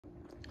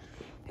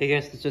Hey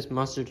guys, it's just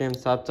Monster Jam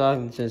Top Dog,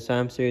 and this is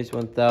Sam Series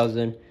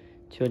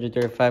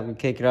 1235. We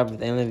kick it off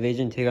with Alien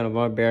Invasion, take on a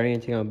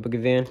Barbarian, take on a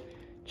Boogie Van.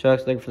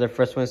 Chuck's looking for the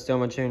first one still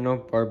on my channel,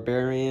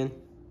 Barbarian.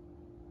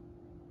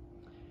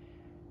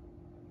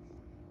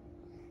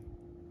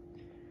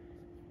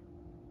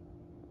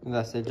 And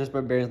that's it, just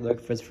Barbarian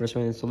looking for the first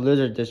one. It's a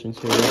loser edition,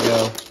 so here we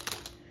go.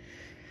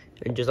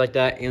 And just like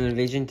that, Alien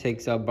Invasion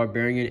takes out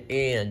Barbarian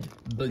and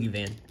Boogie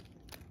Van.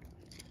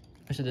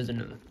 Actually, there's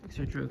another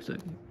extra joke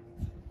second.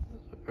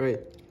 Alright.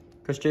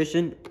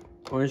 Frustration,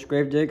 Orange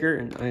Gravedigger,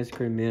 and Ice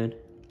Cream Man.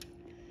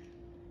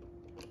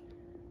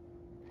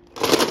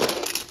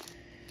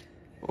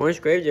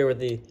 Orange Gravedigger with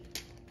the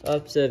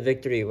upset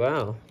victory.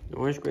 Wow.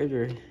 Orange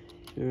Gravedigger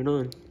moving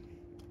on.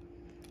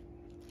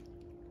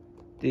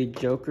 The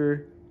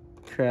Joker,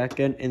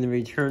 Kraken, and the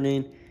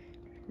returning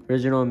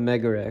original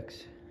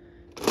Megarex.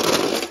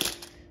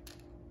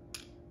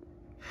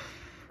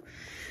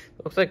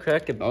 Looks like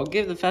Kraken, but I'll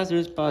give the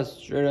faster spot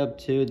straight up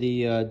to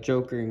the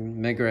Joker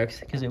and Megarex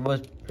because it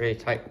was pretty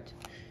tight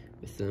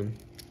with them.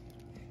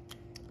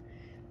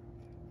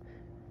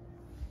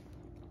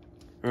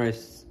 Alright,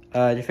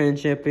 defending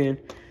champion,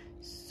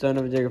 Son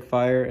of a Digger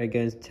Fire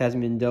against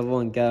Tasmanian Devil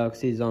and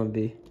Galaxy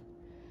Zombie.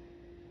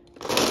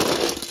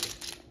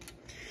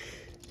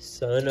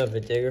 Son of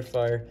a Digger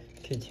Fire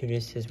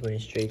continues his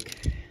winning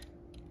streak.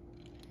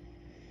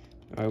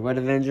 Alright, White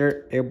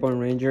Avenger, Airborne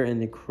Ranger,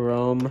 and the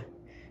Chrome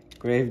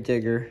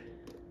Gravedigger.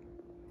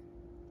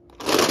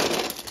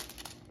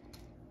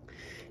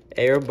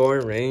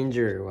 Airborne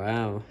Ranger,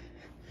 wow.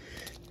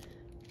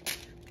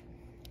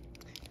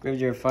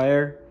 Gravedigger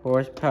Fire,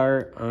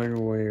 Horsepower, Iron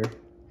Warrior.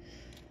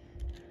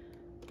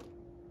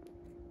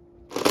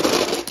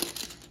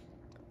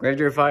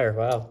 Gravedigger Fire,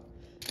 wow.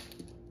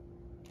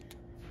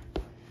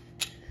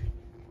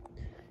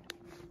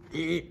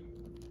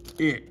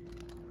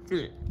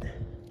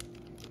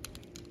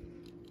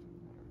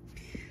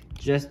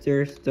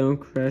 Jester,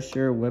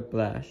 Stonecrusher,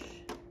 Whiplash.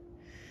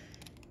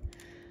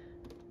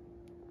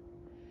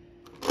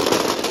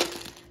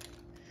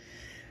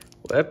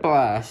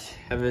 Whiplash.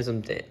 Having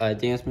some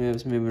dance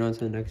moves, moving on to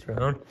the next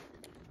round.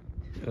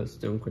 Oh,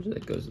 Stonecrusher,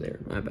 that goes there.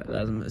 My bad,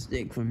 that's a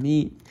mistake for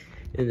me.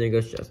 And there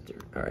goes Jester.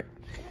 Alright.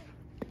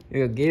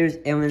 Here we go. Gators,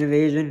 Alien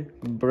Invasion,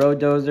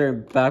 Brodozer,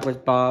 and Backwards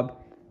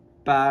Bob.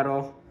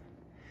 Battle.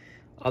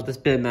 All the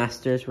Spin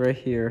Masters right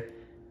here.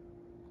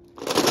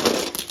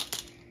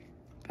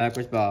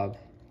 Backwards Bob.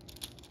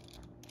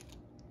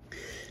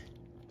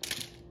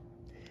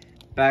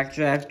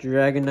 Backdraft,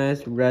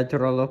 Dragonite,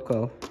 Retro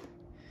Loco.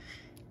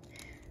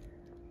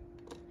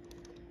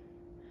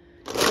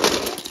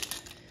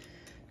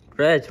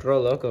 Retro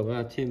Loco,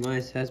 wow, Team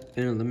Ice has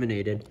been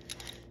eliminated.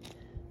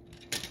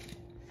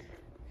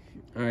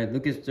 Alright,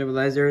 Lucas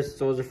Stabilizer,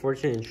 Soldier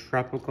Fortune, and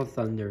Tropical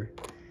Thunder.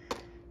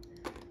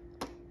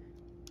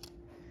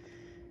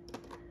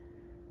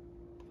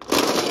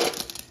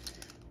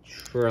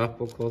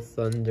 Tropical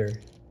Thunder.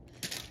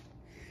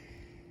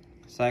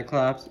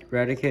 Cyclops,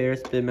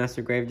 Eradicator,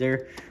 Spinmaster,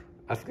 Gravedigger.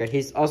 I forgot,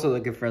 he's also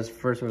looking for his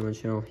first one on the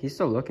channel. He's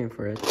still looking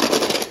for it.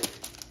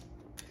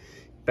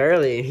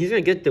 Barely. He's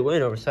gonna get the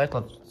win over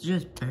Cyclops.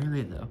 Just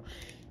barely, though.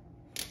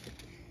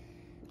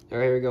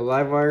 Alright, here we go.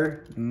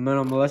 Livewire,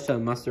 Metal Militia,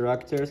 and Monster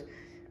Rocketeurs.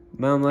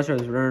 Metal Militia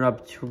was running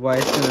up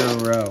twice in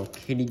a row.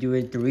 Can he do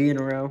it 3 in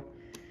a row?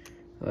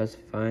 Let's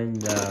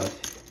find out.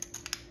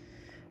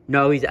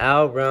 No, he's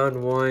out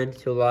round 1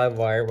 to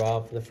Livewire.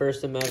 Wow, for the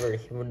first time ever,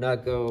 he will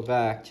not go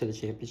back to the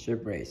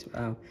championship race.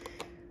 Wow.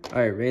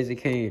 Alright, Razor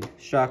Cane,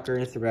 Shocker,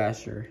 and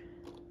Thrasher.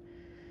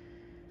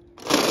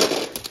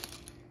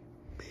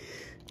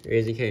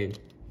 Razor Cane.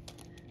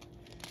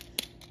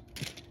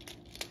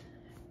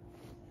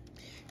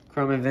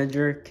 Chrome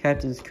Avenger,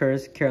 Captain's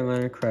Curse,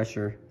 Carolina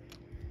Crusher.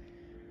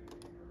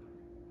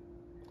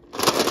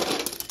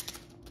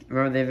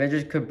 Remember, the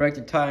Avengers could break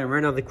the tie, and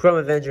right now the Chrome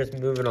Avenger is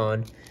moving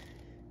on.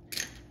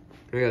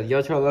 Here we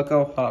go, Yotaro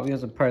Loco, Hot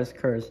Wheels, and Pirate's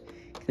Curse.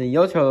 Can the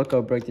Yotaro Loco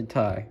break the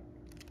tie?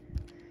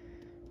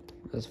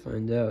 Let's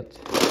find out.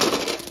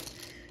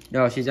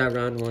 No, she's at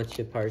round 1,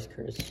 she had Pirate's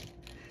Curse.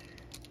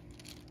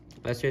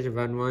 Last year's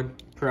round 1.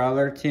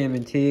 Prowler,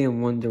 TMNT,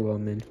 and Wonder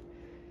Woman.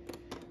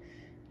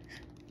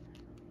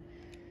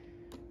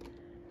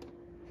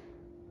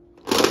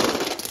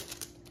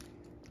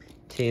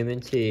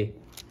 TMNT.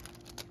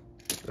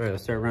 Alright,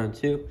 let's start round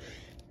 2.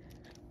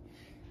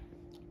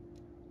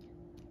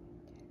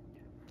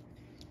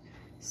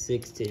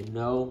 16.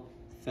 No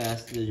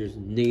fast losers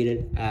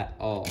needed at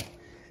all.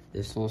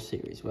 This whole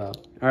series. Wow.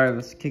 Alright,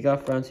 let's kick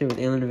off round 2 with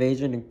Alien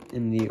Invasion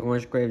and the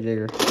Orange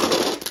Gravedigger.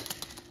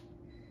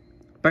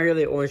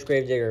 Barely Orange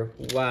Gravedigger.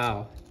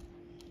 Wow.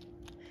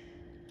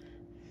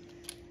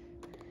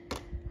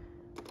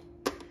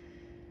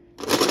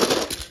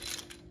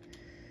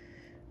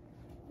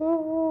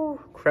 Woo.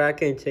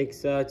 Kraken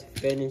takes out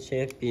defending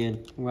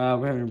champion. Wow,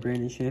 we're having a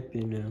brand new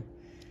champion now.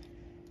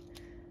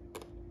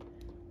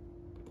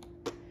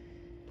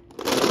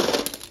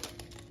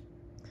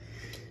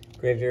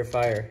 Gravedigger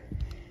Fire.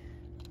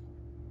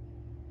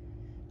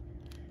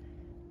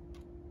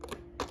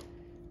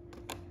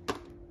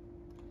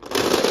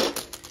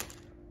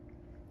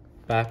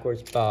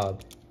 Backwards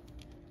Bob.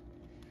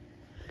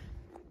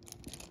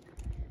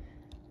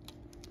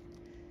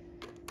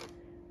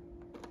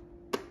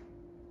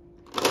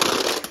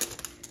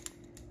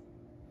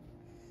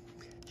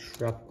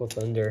 Tropical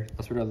Thunder.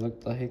 That's what it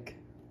looked like.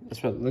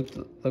 That's what it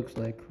looks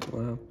like.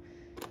 Wow.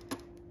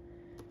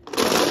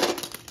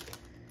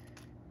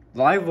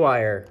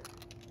 Livewire.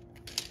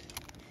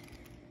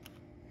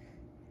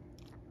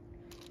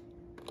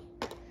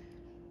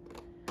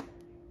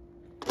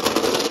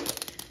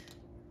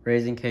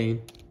 Raising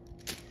Cane.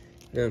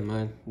 Never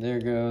mind.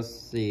 There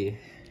goes the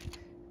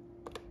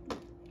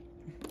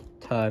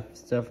type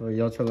stuff for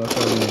Ultra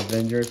Loco and the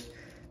Avengers.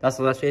 That's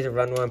the last phase of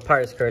Run 1.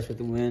 Pirates Curse with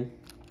the win.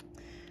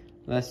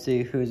 Let's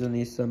see who's in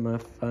these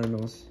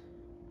semifinals.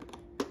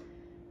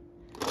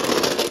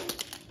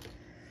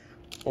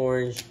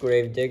 Orange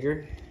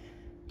Gravedigger.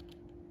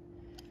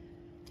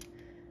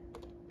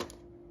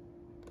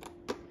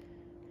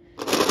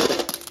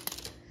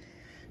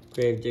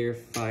 Gravedigger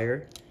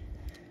Fire.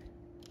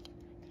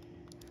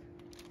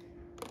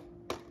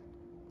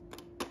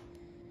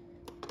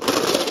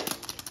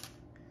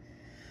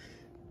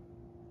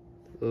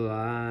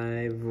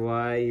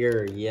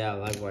 Livewire. Yeah,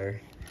 Livewire.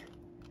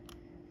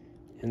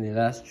 And the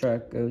last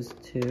track goes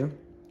to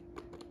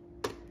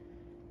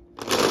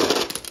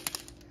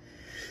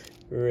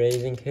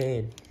Raising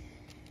Cane.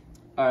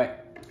 Alright.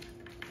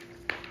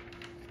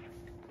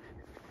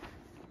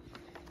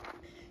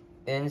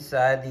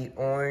 Inside the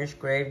Orange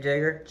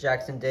Gravedigger,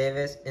 Jackson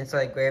Davis.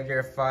 Inside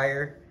Gravedigger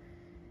Fire,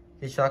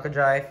 the Chocolate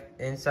Drive.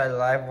 Inside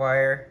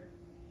Livewire,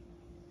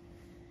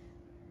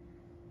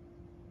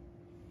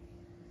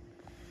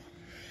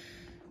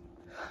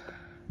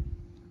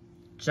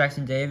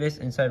 Jackson Davis.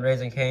 Inside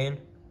Raising Cane,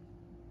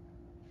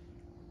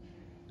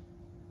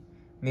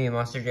 me and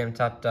Monster Jam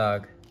Top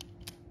Dog.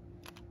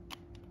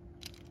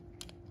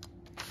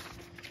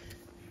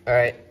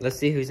 Alright, let's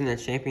see who's in the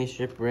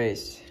championship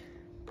race.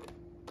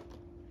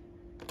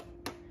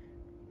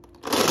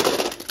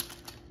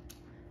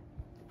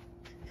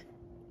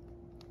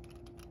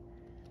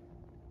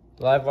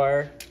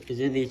 Livewire is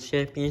in the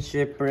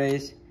championship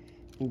race,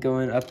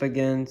 going up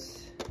against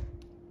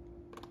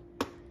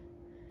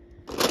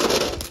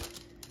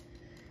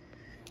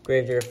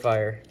Gravedigger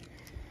Fire.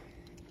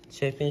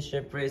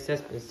 Championship race has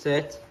been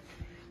set.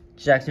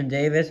 Jackson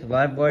Davis,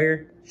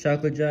 Livewire,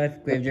 Chocolate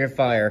Drive, Gravedigger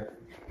Fire.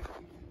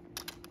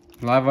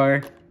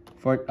 Livewire,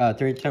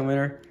 3-time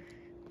winner.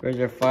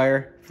 Gravedigger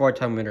Fire,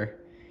 4-time winner.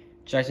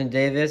 Jackson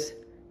Davis,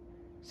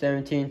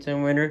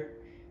 17-time winner.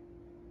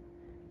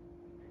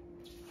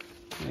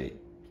 Wait.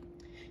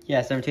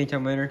 Yeah,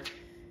 17-time winner.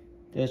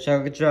 The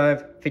Chocolate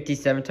Drive,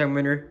 57-time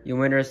winner. Your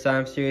winner of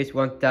Slime Series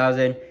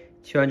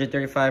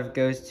 1,235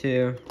 goes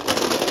to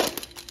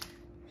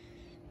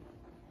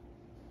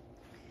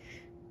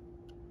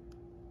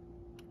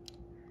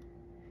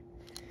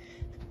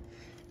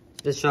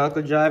the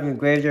Chocolate Drive and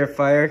Gravedigger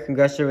Fire.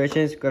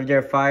 Congratulations,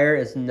 Gravedigger Fire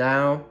is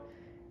now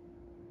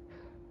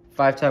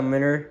 5-time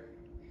winner.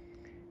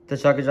 The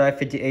Chocolate Drive,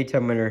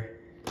 58-time winner.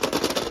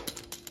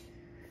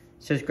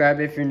 Subscribe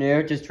if you're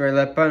new. Just try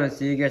that button. I'll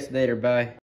see you guys later. Bye.